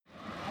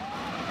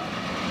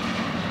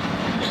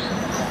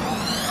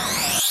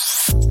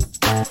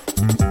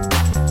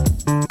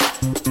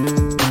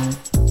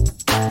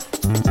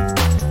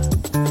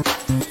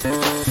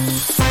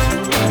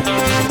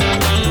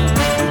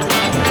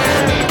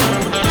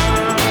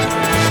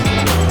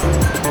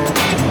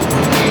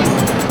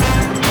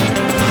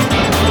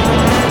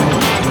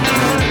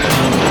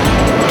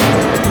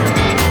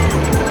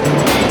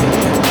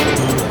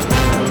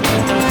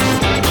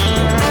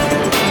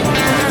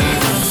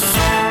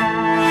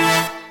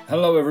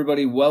Hello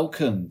everybody,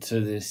 welcome to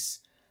this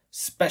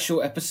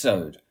special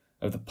episode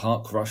of the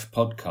Park Rush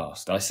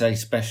podcast. I say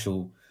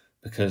special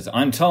because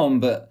I'm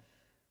Tom, but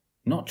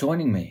not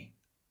joining me,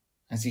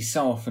 as he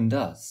so often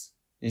does,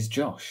 is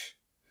Josh.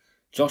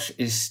 Josh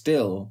is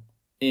still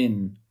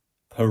in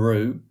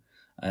Peru.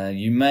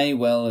 You may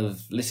well have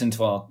listened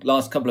to our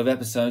last couple of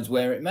episodes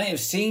where it may have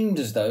seemed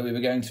as though we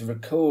were going to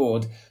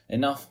record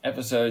enough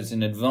episodes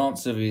in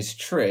advance of his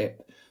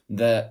trip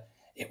that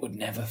it would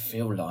never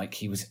feel like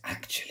he was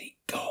actually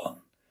gone.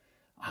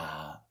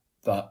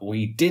 But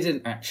we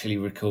didn't actually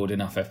record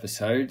enough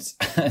episodes,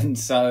 and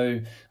so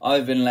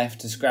I've been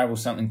left to scrabble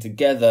something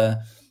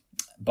together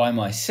by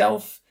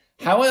myself.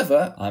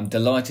 However, I'm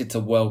delighted to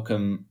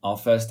welcome our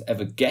first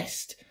ever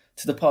guest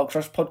to the Park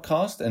Rush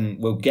podcast,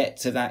 and we'll get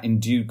to that in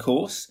due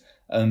course.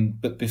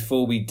 But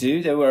before we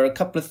do, there were a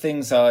couple of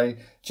things I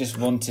just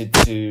wanted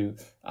to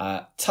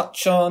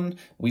touch on.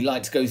 We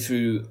like to go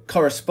through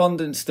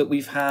correspondence that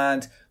we've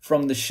had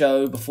from the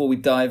show before we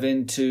dive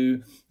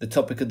into the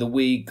topic of the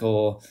week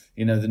or,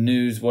 the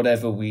news,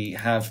 whatever we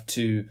have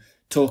to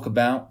talk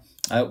about.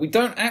 We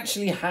don't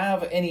actually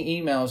have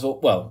any emails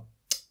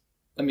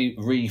let me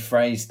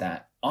rephrase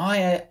that.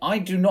 I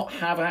do not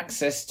have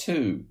access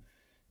to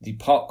the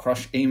Park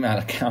Rush email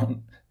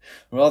account,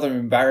 rather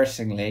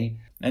embarrassingly.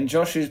 And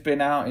Josh has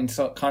been out in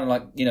kind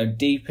of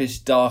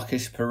deepest,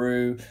 darkest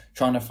Peru,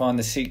 trying to find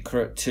the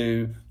secret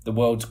to the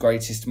world's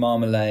greatest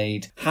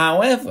marmalade.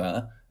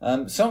 However,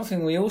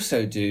 something we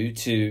also do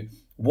to,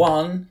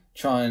 one,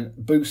 try and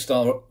boost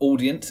our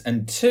audience,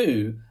 and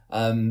two,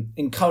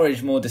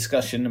 encourage more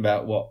discussion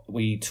about what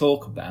we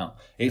talk about,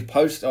 is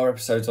post our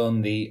episodes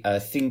on the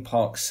theme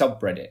park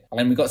subreddit.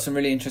 And we got some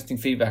really interesting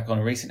feedback on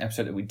a recent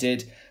episode that we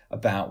did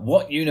about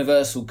what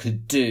Universal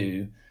could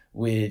do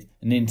with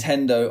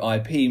Nintendo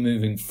IP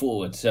moving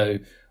forward. So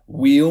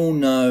we all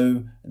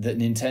know that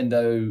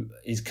Nintendo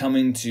is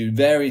coming to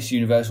various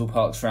Universal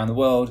parks around the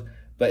world,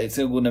 but it's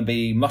all going to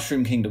be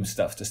Mushroom Kingdom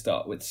stuff to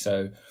start with.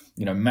 So,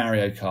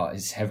 Mario Kart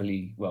is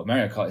definitely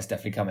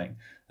coming.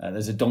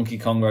 There's a Donkey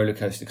Kong roller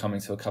coaster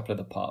coming to a couple of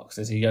the parks.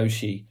 There's a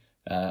Yoshi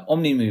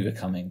Omni-Mover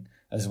coming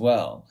as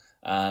well.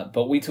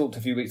 But we talked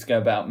a few weeks ago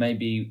about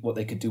maybe what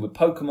they could do with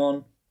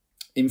Pokemon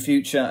in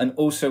future, and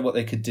also what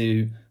they could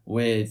do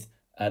with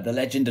The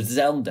Legend of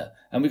Zelda.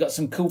 And we got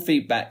some cool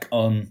feedback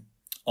on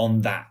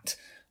that.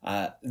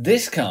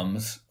 This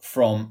comes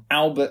from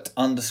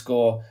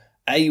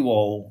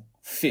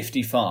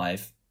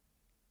Albert_AWOL55.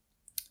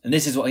 And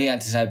this is what he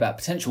had to say about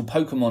potential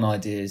Pokemon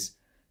ideas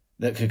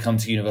that could come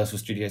to Universal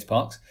Studios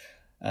parks.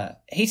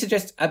 He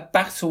suggests a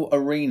battle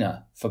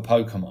arena for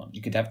Pokemon.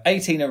 You could have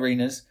 18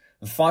 arenas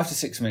and 5 to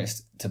 6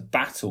 minutes to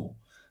battle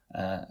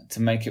to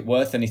make it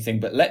worth anything,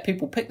 but let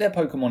people pick their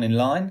Pokemon in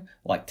line,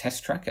 like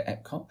Test Track at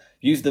Epcot.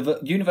 Use the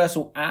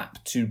Universal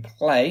app to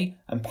play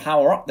and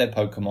power up their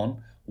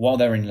Pokemon while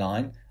they're in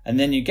line. And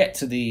then you get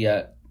to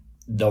the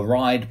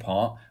ride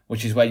part,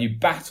 which is where you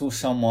battle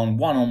someone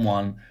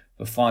one-on-one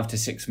for 5 to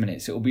 6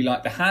 minutes. It will be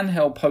like the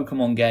handheld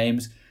Pokemon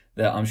games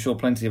that I'm sure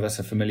plenty of us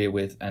are familiar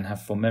with and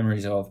have fond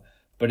memories of,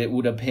 but it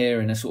would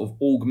appear in a sort of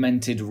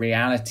augmented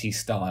reality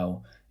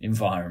style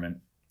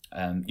environment.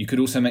 You could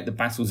also make the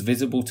battles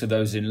visible to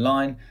those in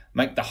line,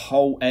 make the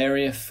whole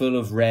area full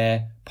of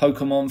rare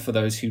Pokemon for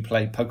those who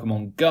play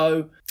Pokemon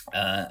Go.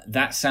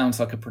 That sounds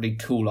like a pretty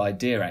cool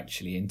idea,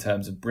 actually, in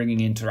terms of bringing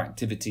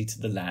interactivity to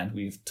the land.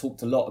 We've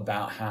talked a lot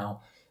about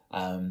how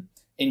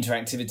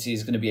interactivity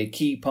is going to be a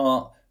key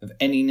part of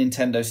any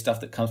Nintendo stuff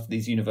that comes to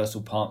these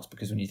Universal parks,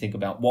 because when you think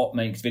about what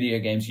makes video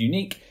games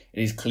unique,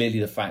 it is clearly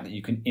the fact that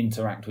you can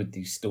interact with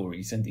these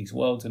stories and these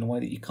worlds in a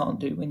way that you can't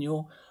do when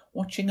you're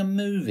watching a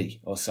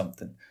movie or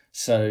something.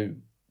 So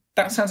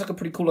that sounds like a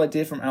pretty cool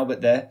idea from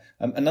Albert there.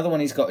 Another one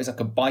he's got is like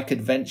a bike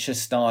adventure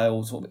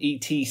style, sort of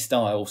ET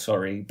style,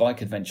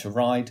 bike adventure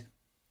ride,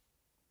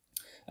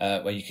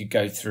 where you could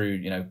go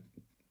through,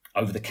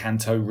 over the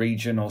Kanto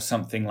region or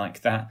something like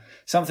that.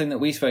 Something that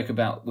we spoke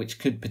about, which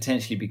could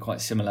potentially be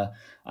quite similar,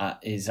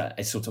 is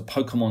a sort of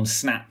Pokemon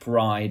Snap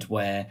ride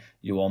where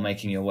you are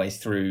making your way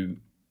through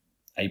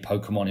a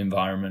Pokemon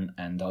environment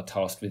and are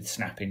tasked with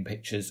snapping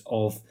pictures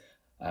of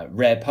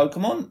rare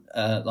Pokemon,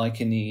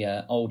 like in the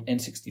old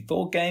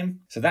N64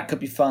 game. So that could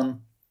be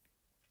fun.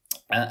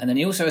 And then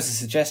he also has a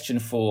suggestion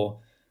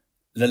for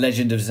The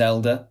Legend of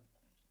Zelda.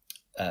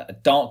 A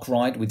dark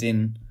ride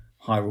within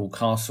Hyrule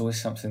Castle is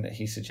something that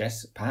he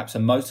suggests. Perhaps a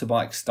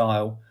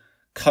motorbike-style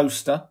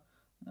coaster,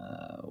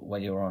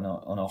 where you're on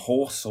a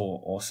horse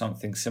or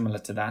something similar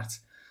to that.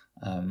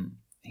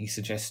 He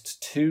suggests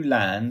 2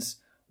 lands,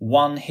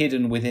 one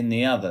hidden within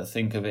the other.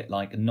 Think of it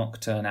like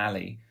Nocturne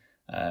Alley,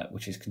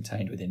 which is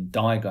contained within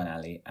Diagon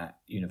Alley at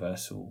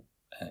Universal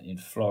in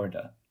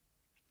Florida.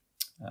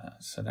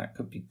 So that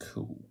could be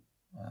cool.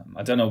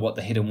 I don't know what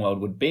the hidden world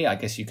would be. I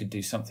guess you could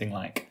do something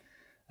like,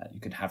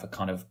 you could have a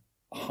kind of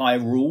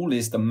Hyrule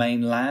is the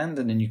main land,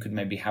 and then you could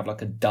maybe have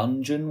like a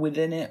dungeon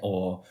within it,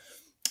 or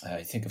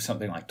think of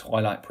something like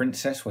Twilight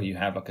Princess, where you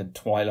have like a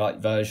Twilight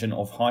version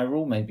of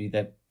Hyrule. Maybe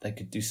they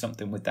could do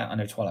something with that. I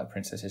know Twilight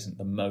Princess isn't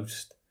the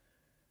most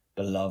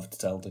beloved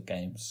Zelda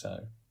game,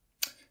 so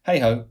hey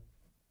ho.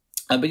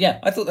 But yeah,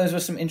 I thought those were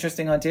some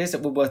interesting ideas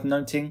that were worth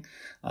noting.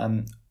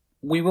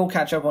 We will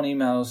catch up on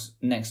emails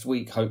next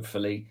week,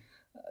 hopefully.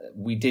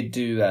 We did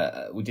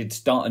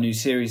start a new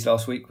series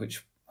last week,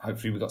 which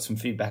hopefully we got some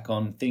feedback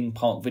on, theme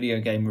park video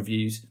game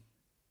reviews,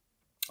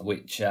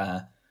 which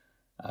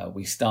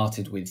we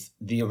started with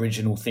the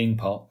original theme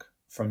park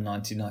from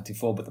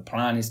 1994. But the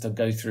plan is to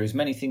go through as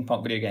many theme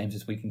park video games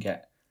as we can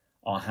get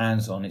our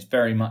hands on. It's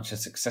very much a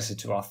successor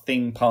to our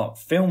theme park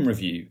film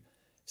review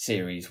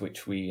series,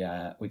 which we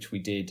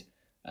did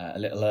a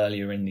little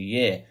earlier in the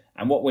year.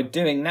 And what we're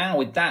doing now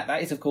with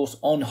that is of course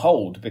on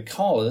hold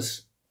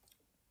because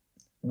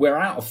we're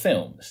out of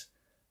films.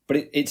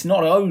 But it's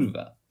not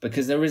over,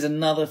 because there is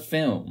another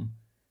film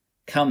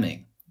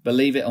coming,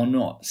 believe it or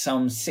not,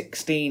 some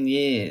 16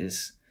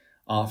 years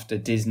after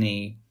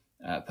Disney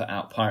put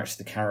out Pirates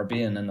of the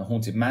Caribbean and The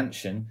Haunted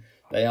Mansion.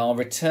 They are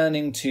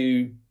returning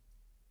to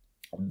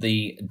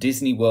the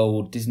Disney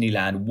World,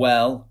 Disneyland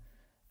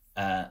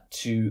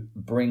to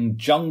bring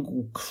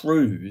Jungle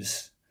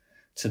Cruise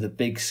to the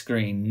big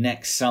screen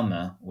next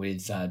summer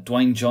with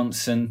Dwayne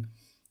Johnson,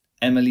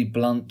 Emily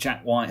Blunt,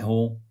 Jack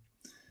Whitehall.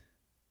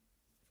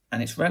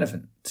 And it's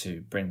relevant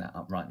to bring that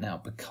up right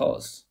now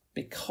because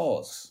I'm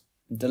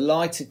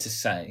delighted to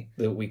say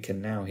that we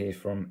can now hear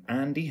from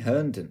Andy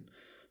Herndon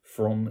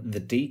from the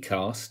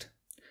D-Cast.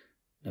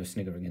 No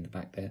sniggering in the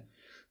back there.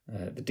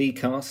 The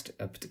D-Cast,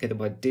 put together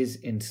by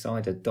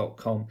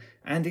DizInsider.com.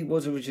 Andy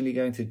was originally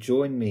going to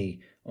join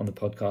me on the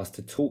podcast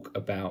to talk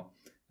about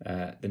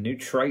the new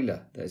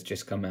trailer that has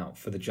just come out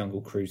for the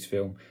Jungle Cruise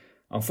film.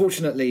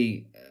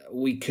 Unfortunately,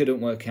 we couldn't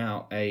work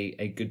out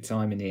a good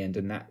time in the end,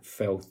 and that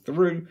fell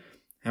through.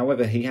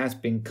 However, he has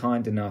been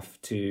kind enough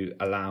to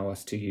allow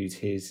us to use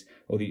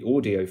the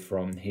audio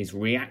from his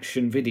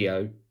reaction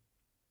video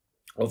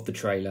of the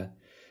trailer.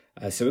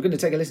 So we're going to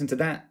take a listen to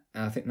that.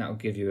 I think that will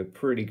give you a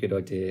pretty good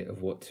idea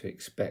of what to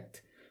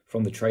expect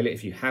from the trailer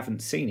if you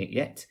haven't seen it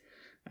yet.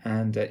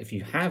 And if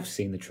you have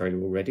seen the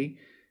trailer already,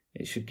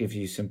 it should give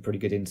you some pretty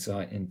good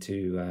insight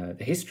into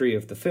the history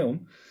of the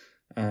film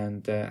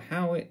and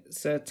how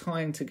it's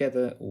tying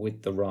together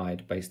with the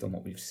ride based on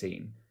what we've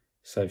seen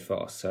so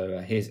far. So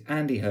here's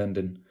Andy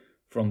Herndon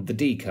from the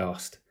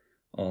D-Cast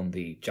on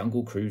the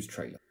Jungle Cruise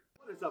trailer.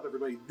 What is up,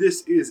 everybody?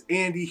 This is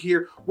Andy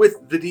here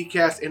with the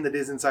D-Cast and the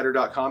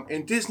DizInsider.com,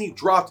 and Disney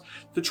dropped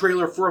the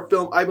trailer for a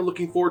film I've been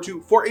looking forward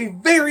to for a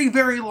very,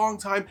 very long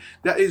time.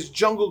 That is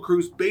Jungle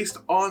Cruise, based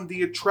on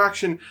the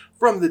attraction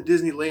from the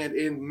Disneyland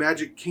and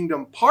Magic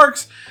Kingdom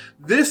parks.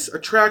 This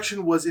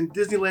attraction was in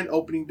Disneyland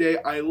opening day.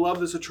 I love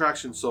this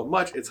attraction so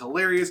much. It's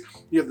hilarious.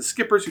 You have the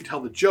skippers who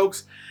tell the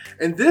jokes,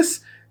 and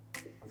this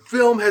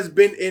film has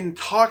been in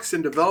talks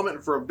and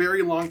development for a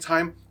very long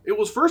time. It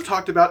was first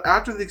talked about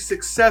after the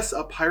success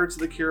of Pirates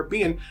of the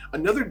Caribbean,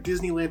 another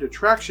Disneyland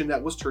attraction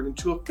that was turned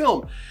into a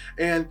film.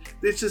 And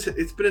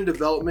it's been in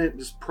development,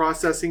 just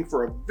processing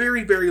for a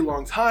very, very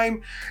long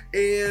time.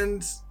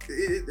 And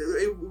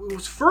it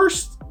was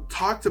first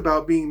talked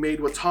about being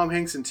made with Tom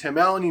Hanks and Tim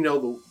Allen,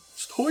 the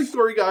Toy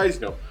Story guys,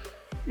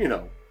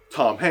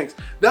 Tom Hanks.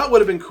 That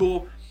would have been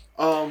cool.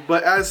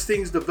 But as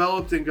things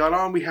developed and got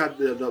on, we had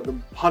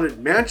the Haunted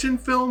Mansion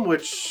film,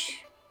 which...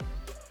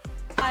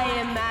 I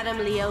am Madame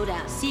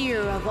Leota, seer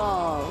of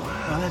all.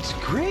 Oh, that's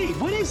great.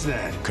 What is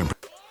that?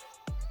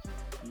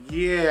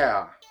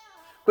 Yeah.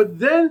 But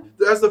then,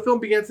 as the film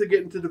began to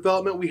get into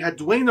development, we had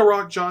Dwayne "The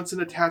Rock" Johnson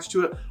attached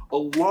to it,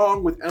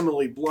 along with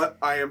Emily Blunt.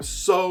 I am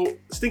so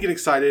stinking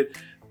excited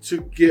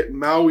to get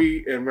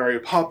Maui and Mary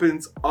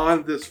Poppins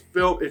on this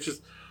film. It's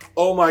just,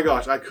 oh my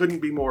gosh, I couldn't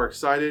be more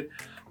excited.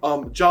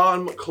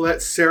 John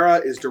Collet-Serra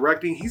is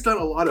directing. He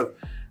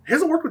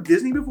hasn't worked with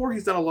Disney before.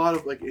 He's done a lot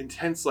of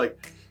intense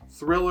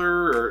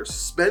thriller or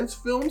suspense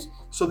films.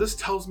 So this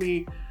tells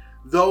me,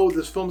 though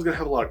this film's gonna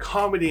have a lot of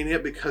comedy in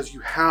it because you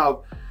have,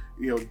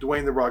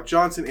 Dwayne "The Rock"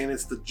 Johnson and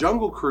it's the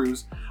Jungle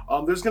Cruise,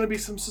 there's gonna be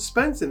some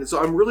suspense in it.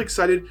 So I'm really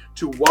excited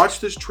to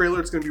watch this trailer.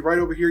 It's gonna be right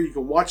over here. You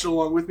can watch it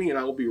along with me and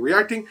I will be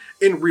reacting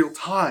in real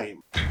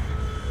time.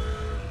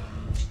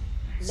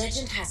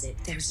 Legend has it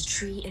there is a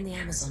tree in the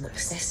Amazon that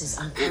possesses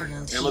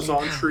unparalleled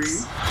Amazon healing tree.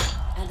 powers.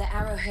 And the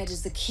arrowhead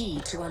is the key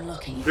to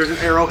unlocking it. There's an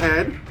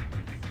arrowhead.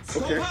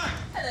 Okay.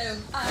 Hello,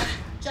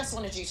 just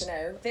wanted you to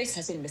know, this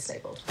has been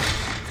mislabeled.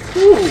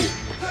 Ooh.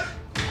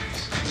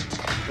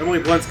 Emily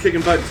Blunt's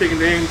kicking butt and taking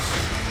names.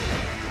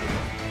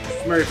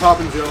 Mary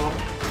Poppins, y'all.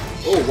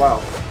 Oh,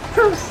 wow.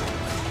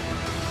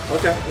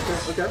 Okay.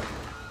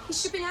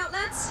 He's shipping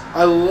outlets?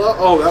 That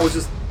was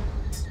just...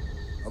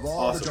 Of all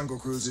awesome. the Jungle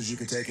Cruises you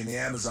could take in the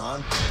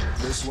Amazon,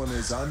 this one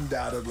is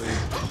undoubtedly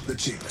the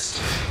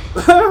cheapest.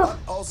 But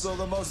also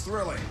the most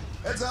thrilling.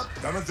 Heads up,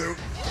 coming through.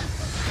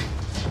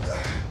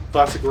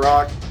 Classic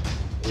rock.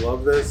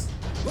 Love this.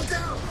 Look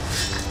out!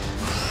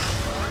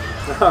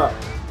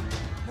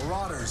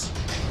 Marauders.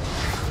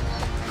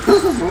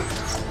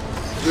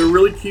 They're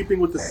really keeping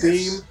with the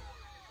theme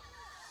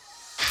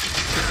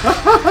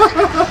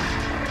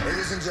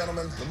Ladies and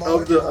gentlemen,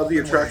 of the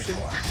attraction.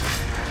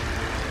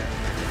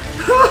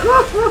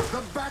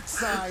 The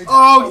backside.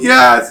 Oh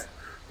yes!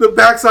 The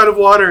backside of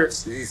water.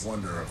 It's the eighth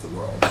wonder of the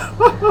world.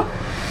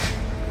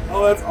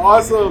 Oh, that's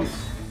awesome.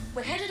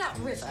 We're headed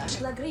upriver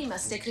to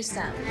Lagrimas de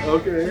Cristal.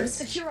 Okay. Let's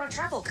secure our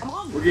travel. Come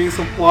on. We're getting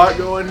some plot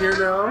going here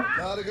now.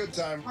 Not a good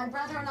time. My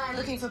brother and I are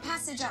looking for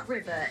passage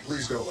upriver.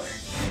 Please go away.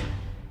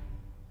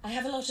 I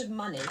have a lot of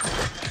money.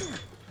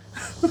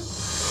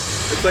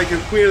 It's like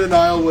if Queen of the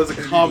Nile was a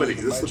comedy.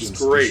 This looks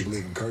great.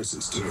 Leaving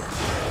curses too.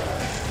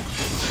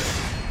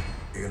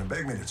 You're gonna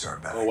beg me to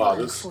turn back. Oh wow, I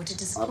look this forward to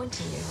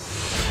disappointing you.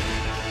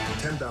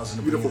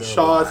 10,000. beautiful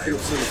shots,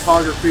 beautiful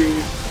cinematography,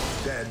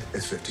 Dead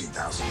is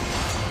 15,000.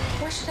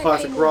 Why should I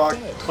classic pay more rock,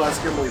 dead?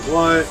 classic Emily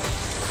Blunt.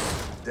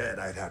 Dead,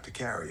 I'd have to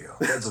carry you.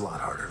 Dead's a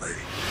lot harder, lady.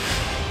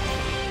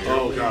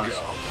 Oh Here we gosh,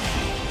 go.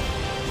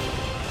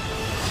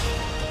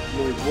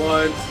 Emily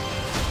Blunt.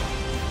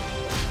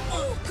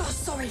 Oh, God,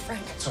 sorry,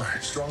 Frank.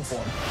 Sorry, strong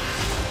form.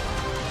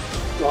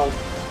 Oh,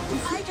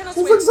 I cannot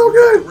this swim. looks so The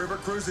good. river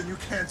cruise and you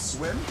can't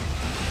swim?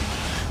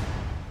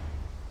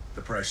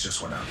 The price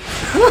just went up.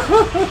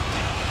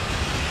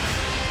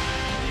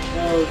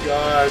 Oh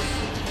gosh,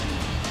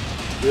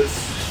 this.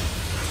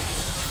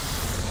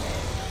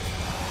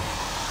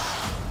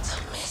 The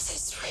mess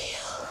is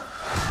real.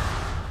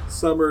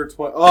 Summer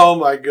 20. Oh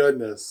my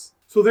goodness.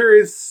 So there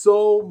is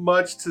so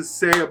much to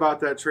say about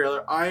that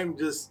trailer. I'm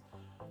just.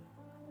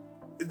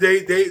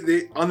 They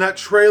on that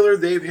trailer,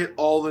 they've hit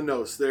all the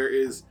notes. There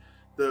is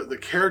the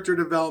character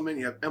development.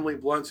 You have Emily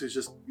Blunt, who's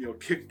just,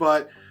 kick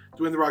butt.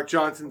 Dwayne The Rock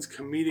Johnson's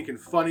comedic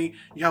and funny.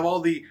 You have all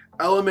the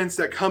elements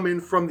that come in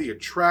from the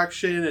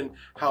attraction and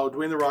how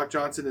Dwayne The Rock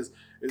Johnson is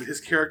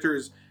his character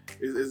is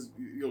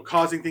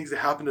causing things to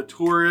happen to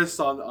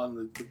tourists on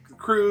the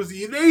cruise.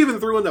 They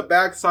even threw in the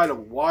backside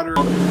of water.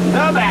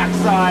 The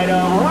backside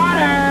of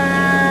water!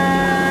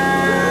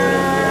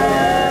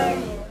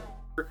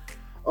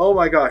 Oh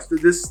my gosh,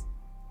 this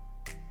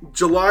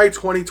July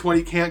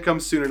 2020 can't come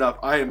soon enough.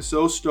 I am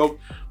so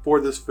stoked for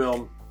this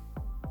film.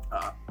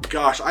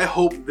 Gosh, I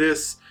hope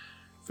this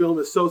film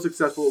is so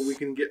successful that we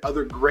can get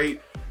other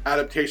great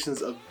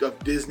adaptations of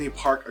Disney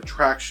park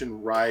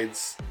attraction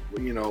rides.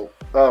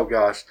 Oh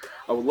gosh,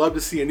 I would love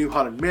to see a new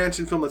Haunted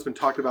Mansion film that's been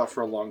talked about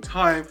for a long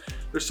time.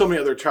 There's so many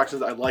other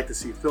attractions that I'd like to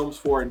see films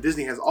for, and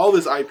Disney has all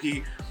this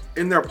IP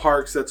in their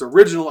parks that's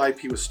original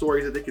IP with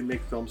stories that they can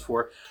make films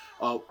for.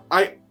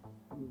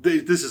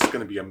 This is going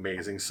to be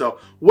amazing. So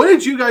what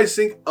did you guys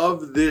think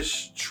of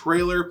this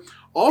trailer?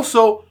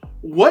 Also,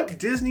 what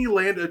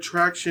Disneyland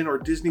attraction or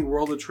Disney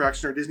World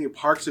attraction or Disney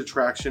Parks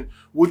attraction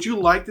would you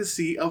like to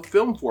see a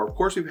film for? Of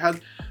course, we've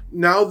had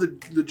now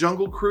the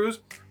Jungle Cruise.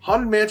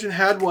 Haunted Mansion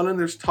had one, and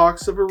there's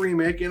talks of a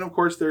remake. And of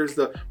course, there's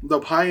the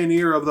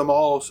pioneer of them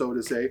all, so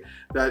to say,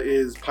 that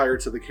is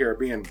Pirates of the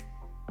Caribbean.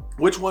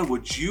 Which one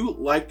would you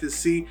like to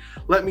see?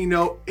 Let me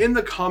know in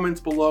the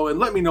comments below, and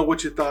let me know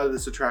what you thought of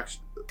this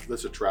attraction.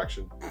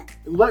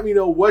 And let me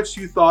know what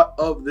you thought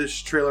of this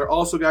trailer.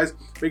 Also, guys,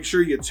 make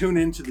sure you tune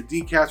in to the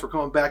DCast. We're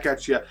coming back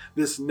at you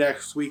this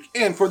next week.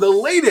 And for the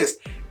latest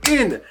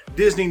in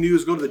Disney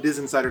news, go to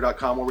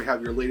thedisinsider.com, where we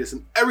have your latest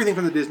and everything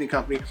from the Disney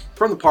company,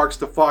 from the parks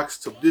to Fox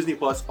to Disney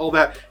Plus. All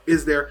that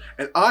is there.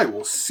 And I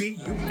will see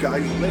you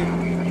guys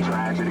later.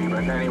 Tragedy,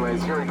 but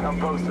anyways, here we come,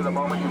 close to the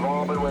moment you've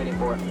all been waiting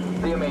for.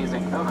 The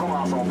amazing, the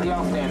colossal, the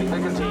outstanding, the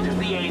contagious,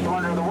 the eighth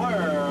wonder of the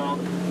world,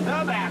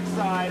 the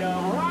backside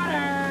of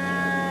water!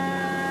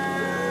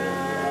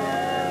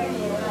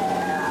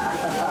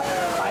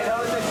 I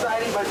know it's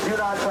exciting, but do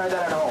not try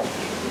that at home.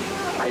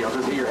 You'll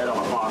just hit your head on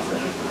a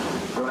faucet.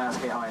 Don't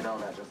ask me how I know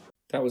that.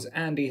 That was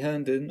Andy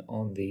Herndon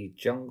on the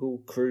Jungle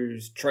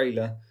Cruise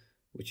trailer,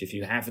 which if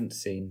you haven't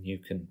seen, you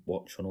can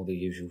watch on all the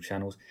usual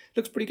channels.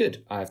 Looks pretty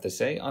good, I have to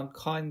say. I'm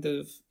kind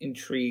of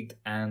intrigued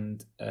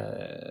and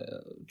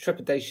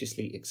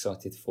trepidatiously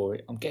excited for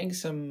it. I'm getting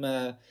some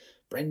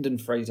Brendan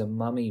Fraser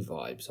Mummy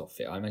vibes off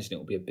it. I imagine it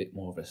will be a bit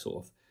more of a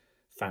sort of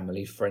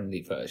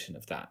family-friendly version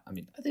of that. I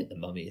mean, I think The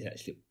Mummy is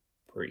actually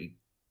a pretty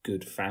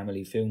good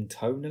family film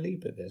tonally,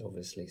 but there's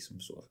obviously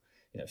some sort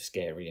of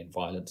scary and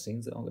violent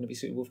scenes that aren't going to be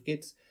suitable for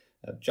kids.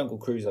 Jungle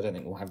Cruise, I don't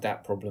think we'll have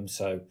that problem.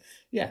 So,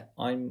 yeah,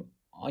 I'm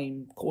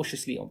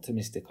cautiously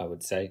optimistic, I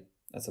would say.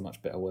 That's a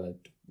much better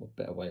word, a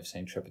better way of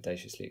saying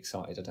trepidatiously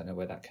excited. I don't know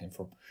where that came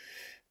from.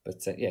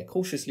 But, yeah,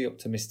 cautiously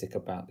optimistic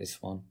about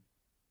this one.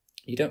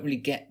 You don't really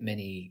get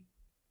many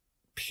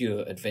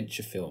pure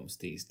adventure films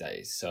these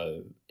days.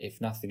 So,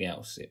 if nothing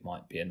else, it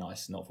might be a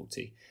nice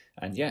novelty.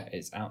 And, yeah,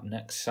 it's out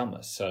next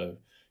summer. So,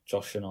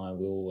 Josh and I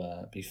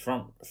will be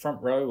front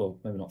row, or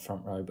maybe not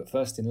front row, but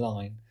first in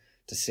line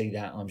to see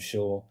that, I'm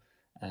sure.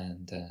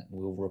 And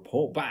we'll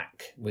report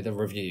back with a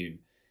review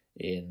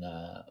in,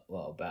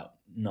 about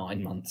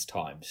 9 months'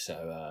 time.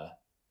 So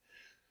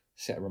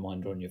set a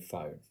reminder on your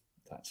phone.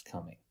 That's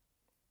coming.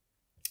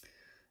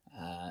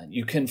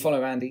 You can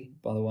follow Andy,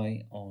 by the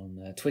way,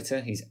 on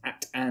Twitter. He's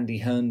at Andy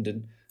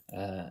Herndon.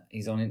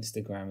 He's on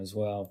Instagram as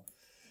well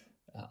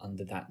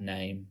under that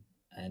name.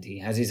 And he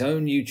has his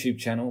own YouTube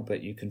channel,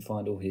 but you can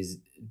find all his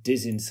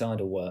Diz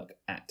Insider work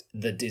at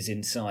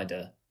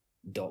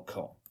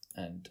thedisinsider.com.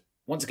 And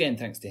once again,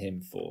 thanks to him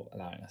for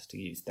allowing us to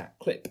use that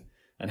clip.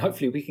 And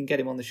hopefully we can get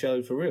him on the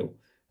show for real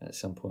at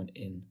some point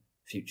in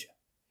future.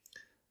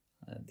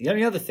 The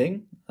only other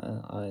thing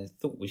I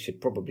thought we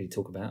should probably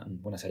talk about,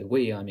 and when I say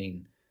we, I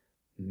mean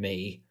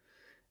me,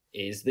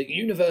 is that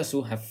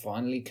Universal have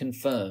finally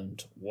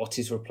confirmed what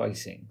is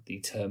replacing the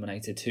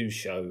Terminator 2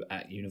 show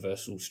at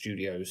Universal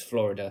Studios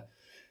Florida.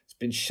 It's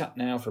been shut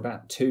now for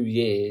about 2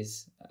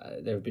 years.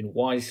 There have been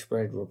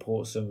widespread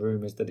reports and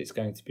rumours that it's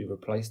going to be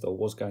replaced or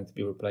was going to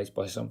be replaced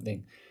by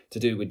something to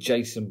do with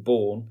Jason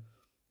Bourne,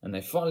 and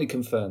they finally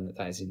confirmed that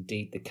that is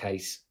indeed the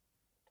case.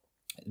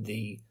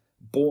 The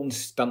Bourne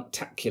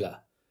Stuntacular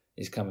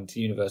is coming to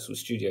Universal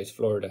Studios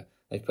Florida.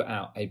 They put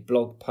out a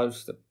blog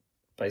post that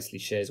basically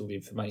shares all the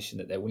information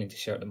that they're willing to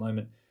share at the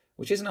moment,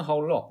 which isn't a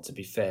whole lot, to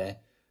be fair,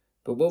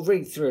 but we'll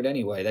read through it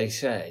anyway. They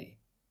say,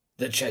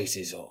 "The chase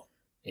is on.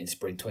 In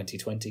spring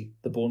 2020,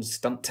 the Bourne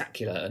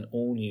Stuntacular, an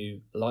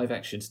all-new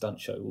live-action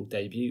stunt show, will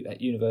debut at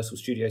Universal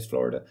Studios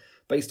Florida.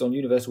 Based on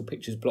Universal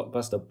Pictures'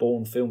 blockbuster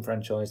Bourne film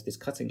franchise, this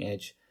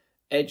cutting-edge,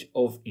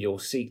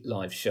 edge-of-your-seat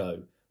live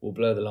show will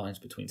blur the lines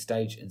between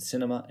stage and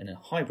cinema in a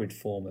hybrid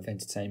form of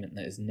entertainment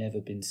that has never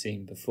been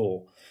seen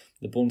before.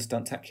 The Bourne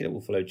Stuntacular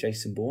will follow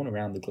Jason Bourne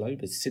around the globe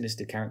as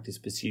sinister characters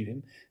pursue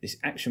him. This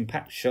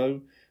action-packed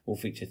show will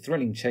feature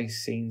thrilling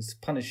chase scenes,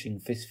 punishing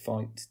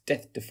fistfights,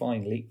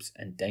 death-defying leaps,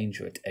 and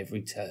danger at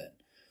every turn.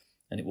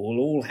 And it will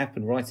all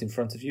happen right in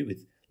front of you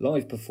with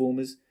live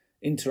performers,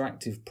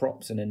 interactive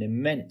props, and an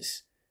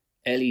immense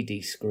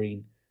LED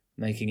screen,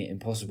 making it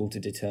impossible to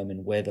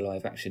determine where the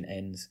live action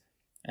ends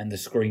and the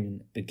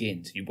screen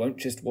begins. You won't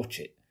just watch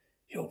it,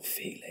 you'll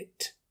feel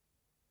it."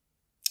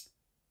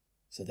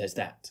 So there's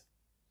that.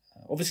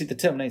 Obviously, the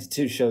Terminator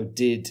 2 show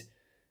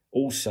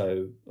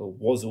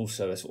was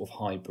also a sort of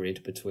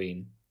hybrid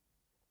between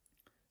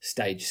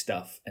stage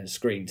stuff and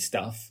screen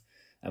stuff,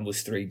 and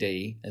was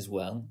 3D as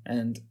well.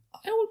 And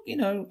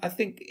I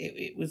think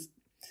it was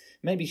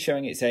maybe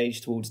showing its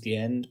age towards the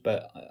end,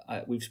 but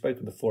we've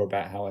spoken before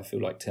about how I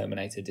feel like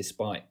Terminator,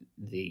 despite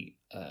the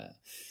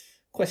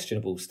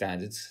questionable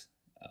standards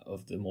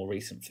of the more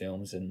recent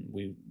films, and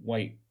we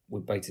wait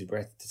with bated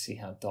breath to see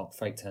how Dark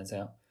Fate turns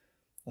out.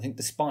 I think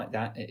despite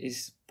that, it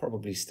is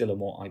probably still a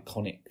more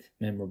iconic,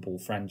 memorable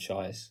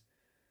franchise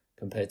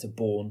compared to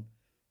Bourne.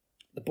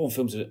 The Bourne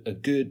films are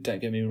good, don't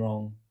get me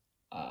wrong,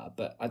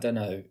 but I don't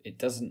know, it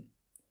doesn't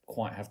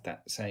quite have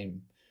that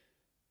same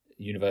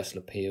universal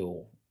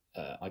appeal,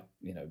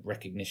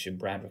 recognition,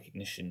 brand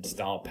recognition,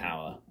 star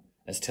power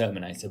as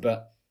Terminator.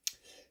 But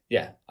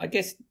yeah, I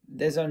guess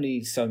there's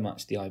only so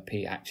much the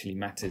IP actually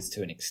matters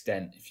to an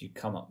extent. If you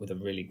come up with a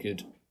really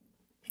good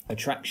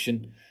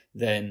attraction,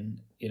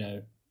 then,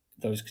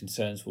 those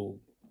concerns will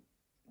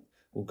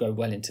go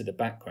well into the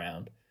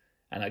background.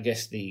 And I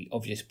guess the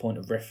obvious point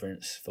of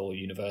reference for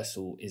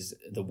Universal is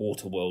the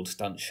Waterworld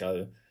stunt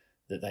show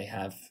that they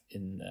have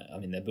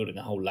they're building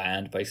a whole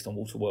land based on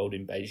Waterworld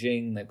in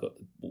Beijing. They've got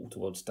the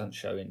Waterworld stunt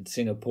show in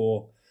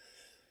Singapore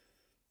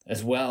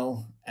as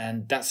well.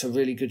 And that's a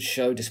really good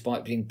show,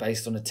 despite being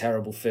based on a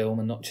terrible film,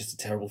 and not just a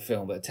terrible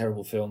film, but a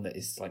terrible film that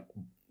is like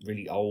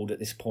really old at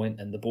this point.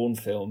 And the Bourne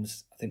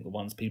films, I think the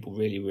ones people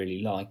really,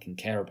 really like and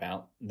care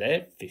about,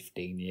 they're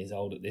 15 years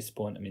old at this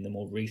point. The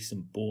more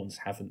recent Bournes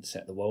haven't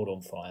set the world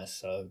on fire.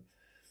 So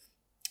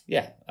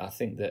yeah, I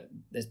think that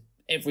there's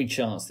every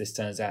chance this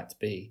turns out to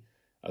be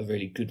a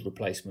really good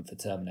replacement for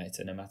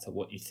Terminator, no matter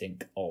what you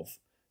think of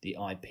the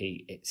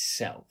IP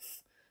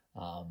itself.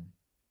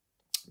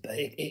 But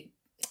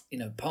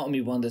part of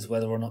me wonders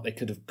whether or not they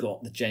could have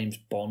got the James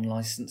Bond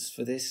license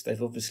for this.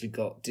 They've obviously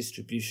got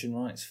distribution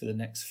rights for the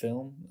next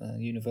film,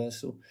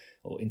 Universal,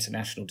 or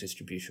international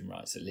distribution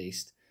rights at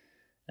least.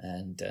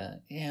 And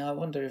I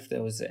wonder if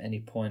there was at any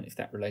point, if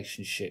that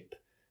relationship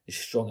is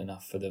strong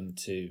enough for them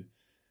to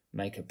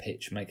make a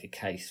pitch, make a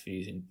case for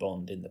using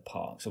Bond in the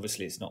parks.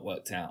 Obviously, it's not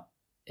worked out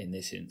in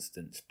this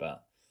instance,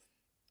 but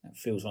it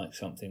feels like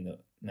something that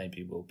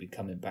maybe we'll be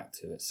coming back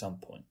to at some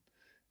point,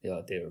 the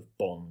idea of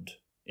Bond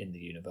in the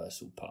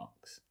Universal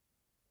parks.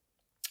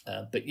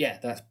 But yeah,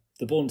 that's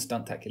the Bourne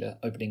Stuntacular,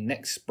 opening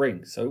next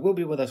spring, so it will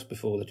be with us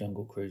before the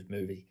Jungle Cruise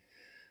movie.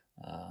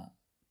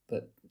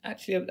 But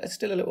actually, it's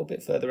still a little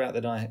bit further out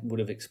than I would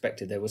have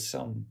expected. There was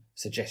some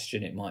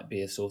suggestion it might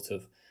be a sort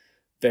of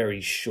very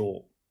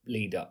short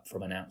lead up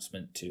from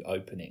announcement to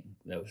opening.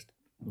 There was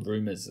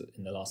rumours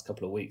in the last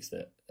couple of weeks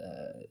that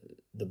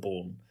the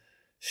Bourne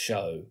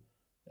show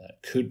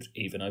could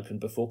even open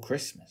before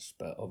Christmas,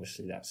 but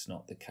obviously that's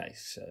not the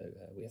case, so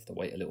we have to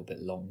wait a little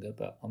bit longer.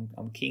 But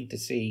I'm keen to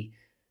see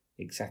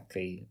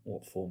exactly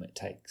what form it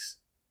takes.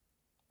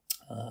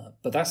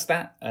 But that's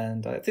that,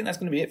 and I think that's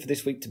going to be it for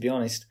this week, to be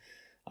honest.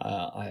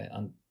 I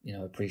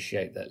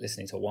appreciate that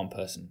listening to one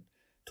person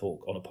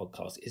talk on a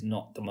podcast is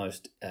not the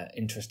most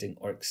interesting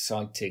or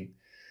exciting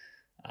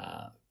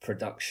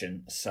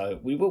production, so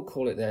we will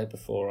call it there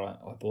before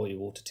I bore you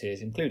all to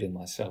tears, including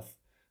myself,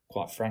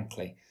 quite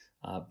frankly.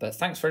 But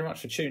thanks very much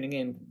for tuning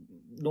in.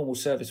 Normal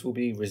service will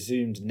be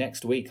resumed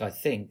next week, I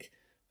think,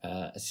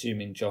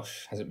 assuming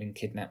Josh hasn't been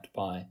kidnapped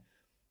by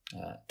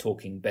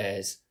talking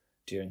bears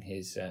during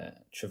his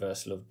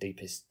traversal of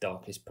deepest,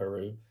 darkest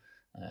Peru.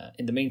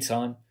 In the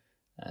meantime,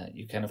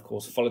 You can, of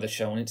course, follow the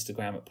show on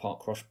Instagram at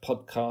Parkrush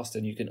Podcast,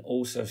 and you can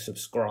also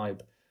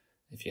subscribe,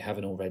 if you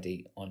haven't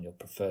already, on your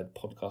preferred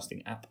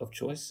podcasting app of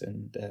choice,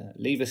 and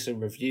leave us a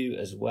review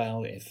as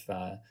well if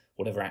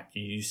whatever app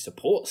you use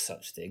supports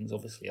such things.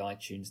 Obviously,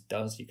 iTunes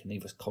does. You can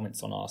leave us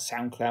comments on our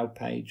SoundCloud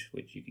page,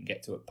 which you can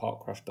get to at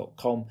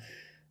parkrush.com,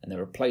 and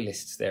there are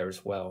playlists there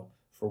as well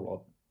for all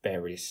our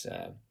various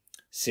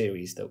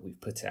series that we've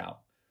put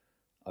out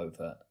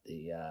over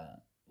the,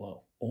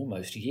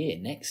 almost a year.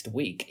 Next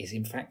week is,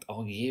 in fact,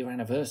 our year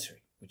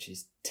anniversary, which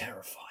is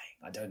terrifying.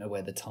 I don't know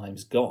where the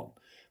time's gone.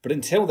 But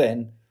until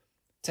then,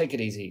 take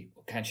it easy.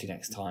 We'll catch you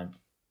next time.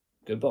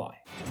 Goodbye.